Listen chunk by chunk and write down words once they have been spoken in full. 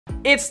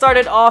It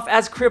started off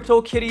as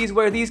crypto kitties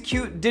where these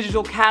cute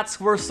digital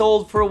cats were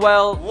sold for,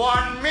 well,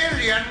 $1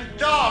 million.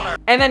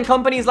 And then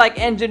companies like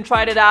Engine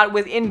tried it out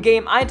with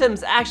in-game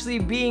items actually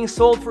being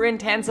sold for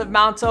intense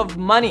amounts of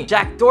money.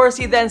 Jack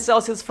Dorsey then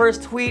sells his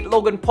first tweet.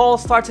 Logan Paul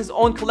starts his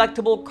own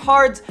collectible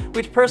cards,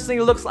 which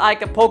personally looks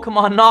like a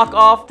Pokemon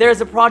knockoff.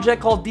 There's a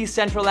project called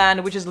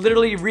Decentraland, which is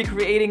literally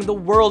recreating the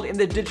world in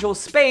the digital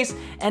space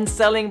and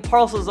selling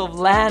parcels of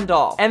land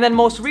off. And then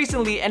most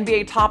recently,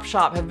 NBA Top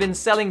Shop have been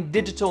selling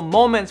digital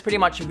moments, pretty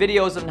much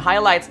videos and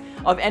highlights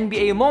of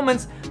NBA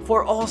moments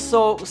for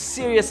also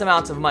serious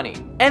amounts of money.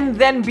 And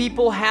then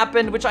Beeple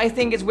happened, which I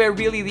think is where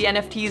really the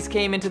NFTs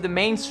came into the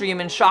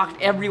mainstream and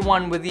shocked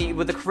everyone with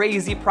the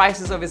crazy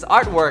prices of his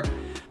artwork.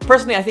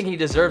 Personally, I think he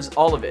deserves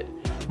all of it.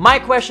 My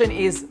question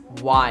is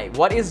why?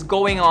 What is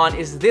going on?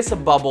 Is this a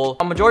bubble?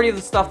 A majority of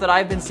the stuff that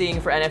I've been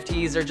seeing for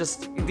NFTs are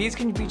just, these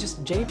can be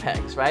just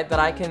JPEGs, right? That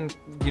I can,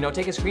 you know,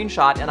 take a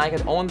screenshot and I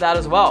can own that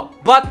as well.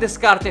 But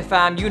Diskarte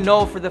fam, you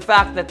know for the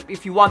fact that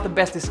if you want the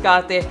best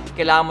Diskarte,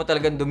 kailangan mo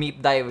talagang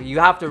deep dive. You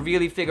have to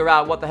really figure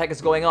out what the heck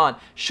is going on.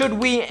 Should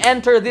we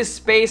enter this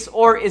space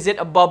or is it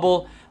a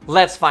bubble?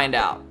 Let's find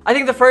out. I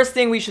think the first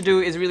thing we should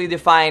do is really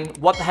define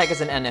what the heck is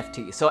an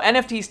NFT. So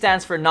NFT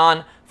stands for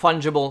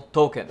non-fungible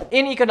token.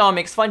 In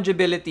economics,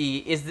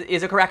 fungibility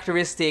is a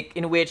characteristic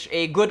in which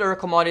a good or a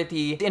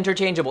commodity is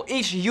interchangeable.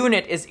 Each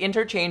unit is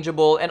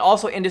interchangeable and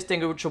also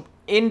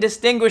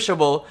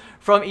indistinguishable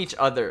from each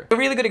other. A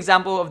really good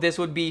example of this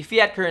would be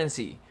fiat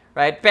currency.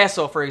 Right?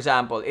 Peso, for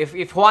example.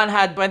 If Juan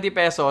had 20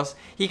 pesos,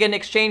 he can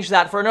exchange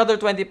that for another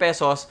 20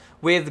 pesos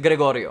with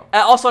Gregorio.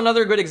 Also,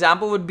 another good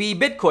example would be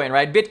Bitcoin,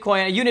 right?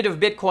 Bitcoin, a unit of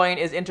Bitcoin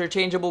is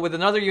interchangeable with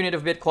another unit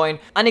of Bitcoin.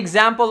 An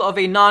example of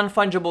a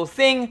non-fungible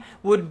thing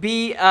would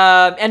be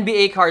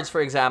NBA cards,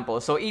 for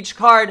example. So each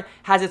card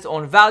has its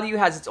own value,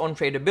 has its own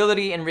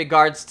tradability in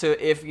regards to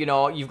if, you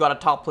know, you've got a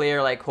top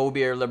player like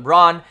Kobe or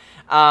LeBron.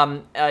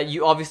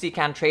 You obviously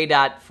can't trade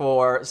that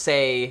for,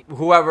 say,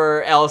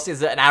 whoever else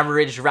is an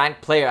average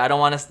ranked player. I don't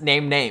want to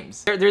name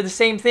names. They're the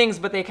same things,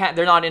 but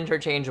they're not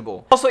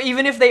interchangeable. Also,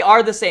 even if they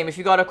are the same, if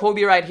you got a Kobe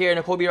right here and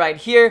a Kobe right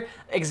here,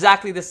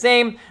 exactly the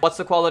same. What's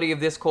the quality of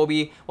this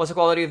Kobe? What's the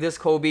quality of this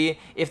Kobe?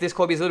 If this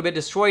Kobe is a little bit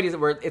destroyed,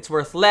 it's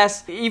worth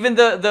less. Even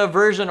the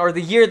version or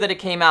the year that it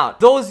came out,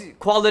 those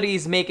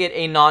qualities make it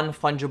a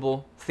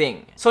non-fungible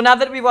thing. So now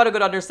that we've got a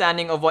good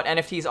understanding of what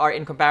NFTs are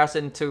in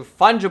comparison to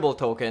fungible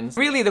tokens,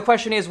 really the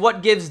question is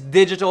what gives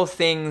digital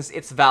things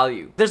its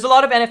value? There's a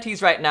lot of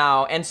NFTs right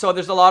now, and so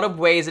there's a lot of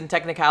ways and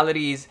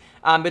technicalities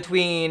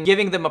between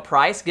giving them a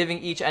price, giving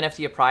each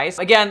NFT a price.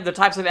 Again, the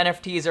types of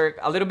NFTs are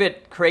a little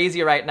bit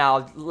crazy right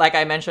now, like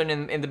I mentioned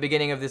in the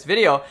beginning of this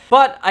video.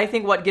 But I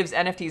think what gives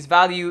NFTs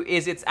value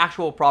is its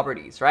actual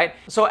properties, right?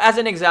 So as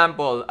an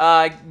example,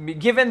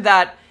 given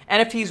that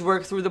NFTs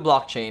work through the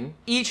blockchain,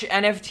 each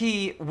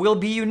NFT will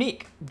be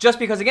unique. Just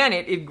because, again,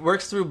 it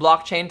works through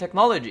blockchain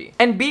technology.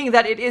 And being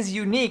that it is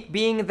unique,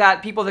 being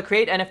that people that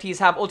create NFTs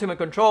have ultimate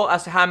control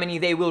as to how many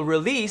they will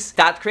release,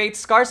 that creates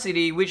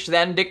scarcity, which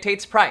then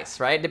dictates price,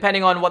 right?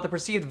 Depending on what the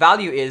perceived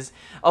value is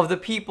of the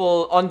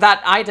people, on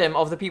that item,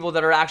 of the people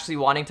that are actually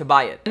wanting to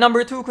buy it.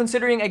 Number two,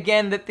 considering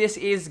again that this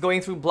is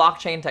going through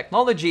blockchain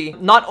technology,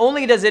 not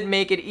only does it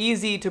make it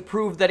easy to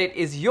prove that it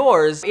is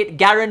yours, it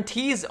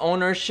guarantees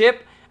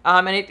ownership.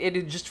 And it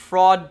is just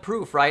fraud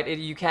proof, right?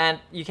 You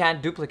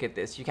can't duplicate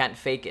this. You can't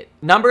fake it.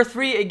 Number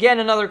three, again,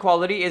 another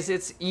quality is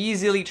it's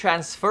easily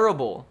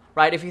transferable,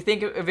 right? If you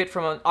think of it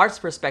from an arts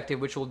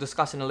perspective, which we'll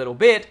discuss in a little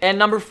bit. And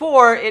number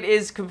four, it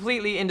is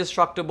completely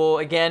indestructible,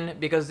 again,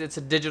 because it's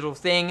a digital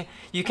thing.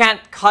 You can't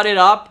cut it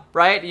up,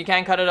 right? You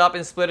can't cut it up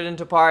and split it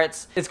into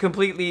parts. It's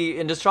completely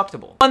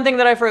indestructible. One thing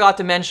that I forgot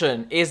to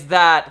mention is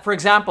that, for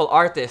example,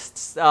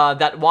 artists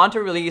that want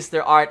to release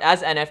their art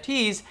as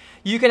NFTs,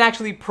 you can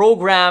actually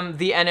program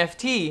the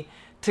NFT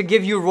to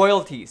give you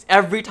royalties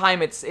every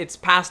time it's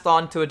passed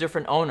on to a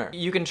different owner.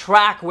 You can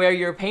track where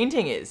your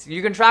painting is.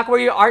 You can track where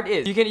your art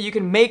is. You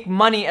can make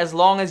money as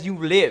long as you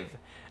live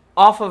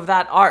off of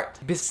that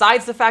art.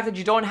 Besides the fact that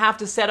you don't have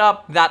to set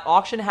up that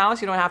auction house,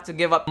 you don't have to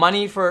give up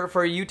money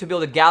for you to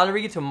build a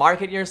gallery, to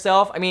market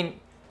yourself. I mean,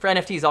 for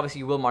NFTs, obviously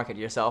you will market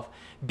yourself.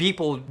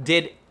 Beeple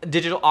did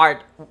digital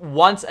art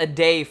once a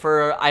day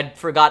for, I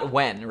forgot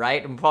when,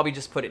 right? And probably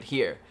just put it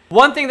here.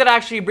 One thing that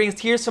actually brings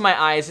tears to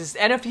my eyes is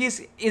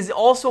NFTs is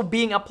also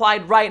being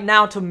applied right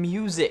now to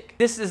music.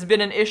 This has been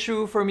an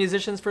issue for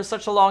musicians for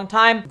such a long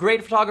time.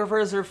 Great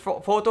photographers or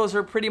photos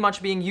are pretty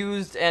much being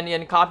used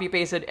and copy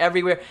pasted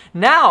everywhere.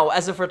 Now,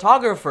 as a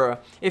photographer,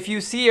 if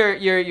you see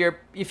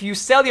if you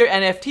sell your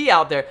NFT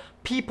out there,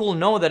 people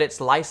know that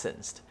it's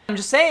licensed. I'm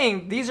just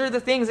saying, these are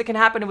the things that can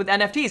happen with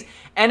NFTs.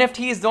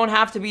 NFTs don't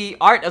have to be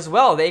art as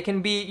well. They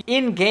can be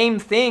in-game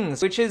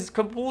things, which is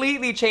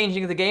completely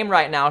changing the game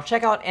right now.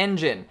 Check out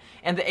Engine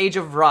and the Age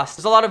of Rust.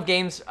 There's a lot of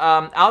games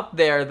out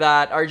there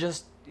that are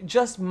just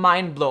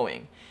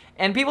mind-blowing.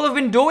 And people have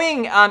been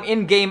doing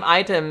in-game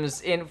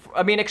items,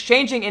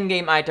 exchanging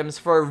in-game items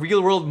for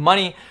real-world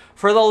money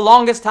for the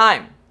longest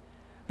time.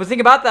 But the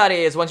thing about that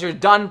is, once you're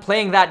done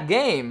playing that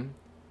game,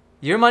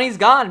 your money's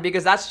gone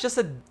because that's just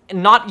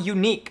not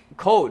unique.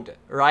 code,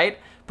 right?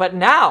 But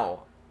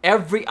now,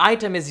 every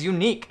item is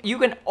unique. You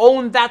can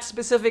own that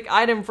specific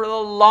item for the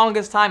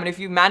longest time. And if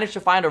you manage to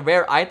find a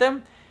rare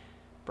item,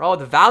 bro,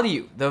 the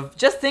value,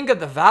 just think of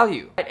the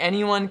value.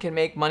 Anyone can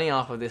make money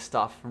off of this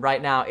stuff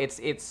right now.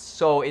 It's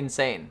so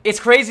insane. It's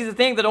crazy to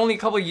think that only a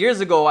couple years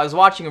ago, I was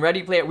watching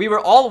we were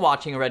all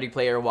watching Ready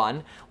Player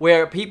One,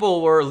 where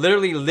people were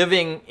literally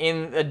living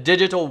in a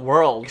digital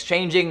world,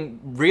 exchanging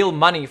real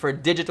money for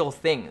digital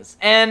things.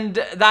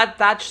 And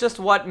that's just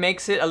what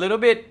makes it a little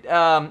bit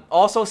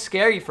also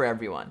scary for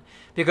everyone.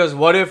 Because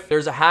what if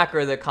there's a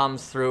hacker that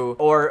comes through,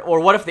 or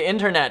what if the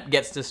internet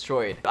gets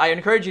destroyed? I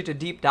encourage you to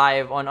deep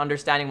dive on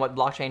understanding what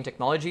blockchain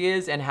technology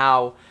is and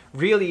how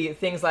really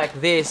things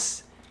like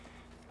this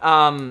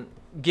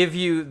give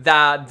you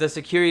the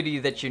security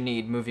that you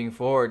need moving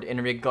forward in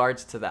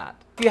regards to that.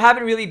 If you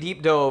haven't really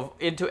deep dove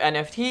into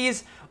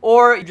NFTs,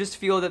 or you just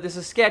feel that this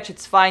is sketch,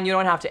 it's fine, you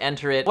don't have to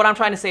enter it. What I'm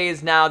trying to say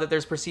is now that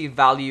there's perceived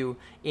value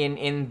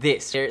in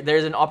this.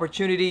 There's an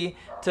opportunity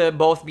to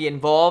both be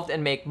involved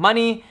and make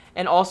money,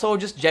 and also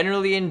just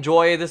generally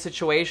enjoy the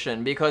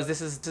situation, because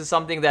this is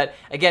something that,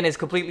 again, is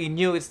completely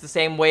new. It's the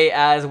same way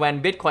as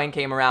when Bitcoin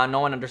came around, no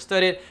one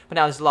understood it, but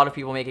now there's a lot of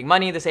people making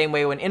money. The same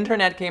way when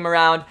internet came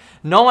around,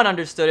 no one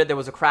understood it, there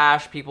was a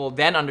crash, people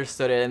then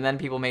understood it, and then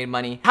people made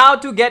money. How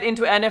to get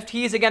into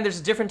NFTs? Again,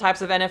 there's different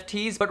types of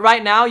NFTs, but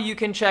right now you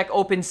can check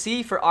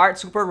OpenSea for art,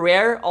 super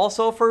rare,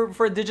 also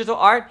for digital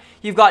art.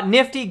 You've got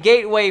Nifty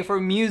Gateway for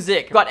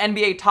music. You've got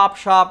NBA Top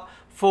Shop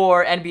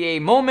for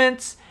NBA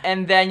moments,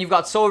 and then you've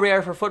got So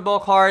Rare for football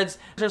cards.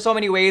 There's so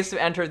many ways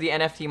to enter the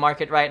NFT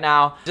market right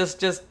now.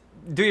 Just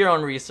do your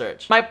own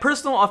research. My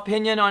personal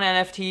opinion on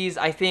NFTs,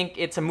 I think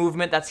it's a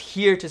movement that's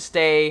here to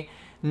stay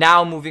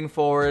now moving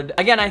forward.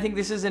 Again, I think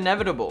this is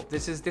inevitable.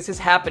 This is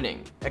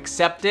happening.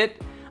 Accept it.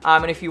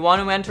 And if you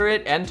want to enter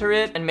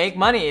it and make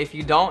money. If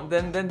you don't,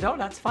 then don't,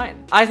 that's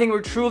fine. I think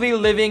we're truly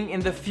living in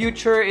the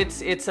future.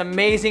 It's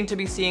amazing to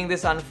be seeing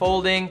this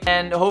unfolding,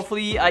 and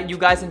hopefully you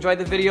guys enjoyed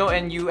the video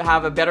and you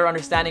have a better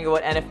understanding of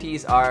what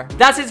NFTs are.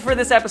 That's it for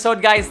this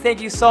episode, guys.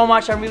 Thank you so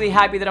much. I'm really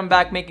happy that I'm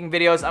back making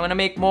videos. I'm gonna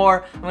make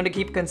more. I'm gonna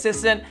keep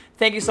consistent.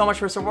 Thank you so much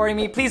for supporting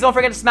me. Please don't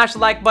forget to smash the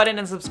like button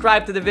and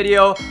subscribe to the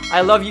video. I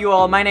love you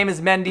all. My name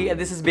is Mendy, and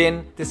this has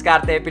been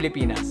Diskarte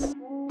Pilipinas.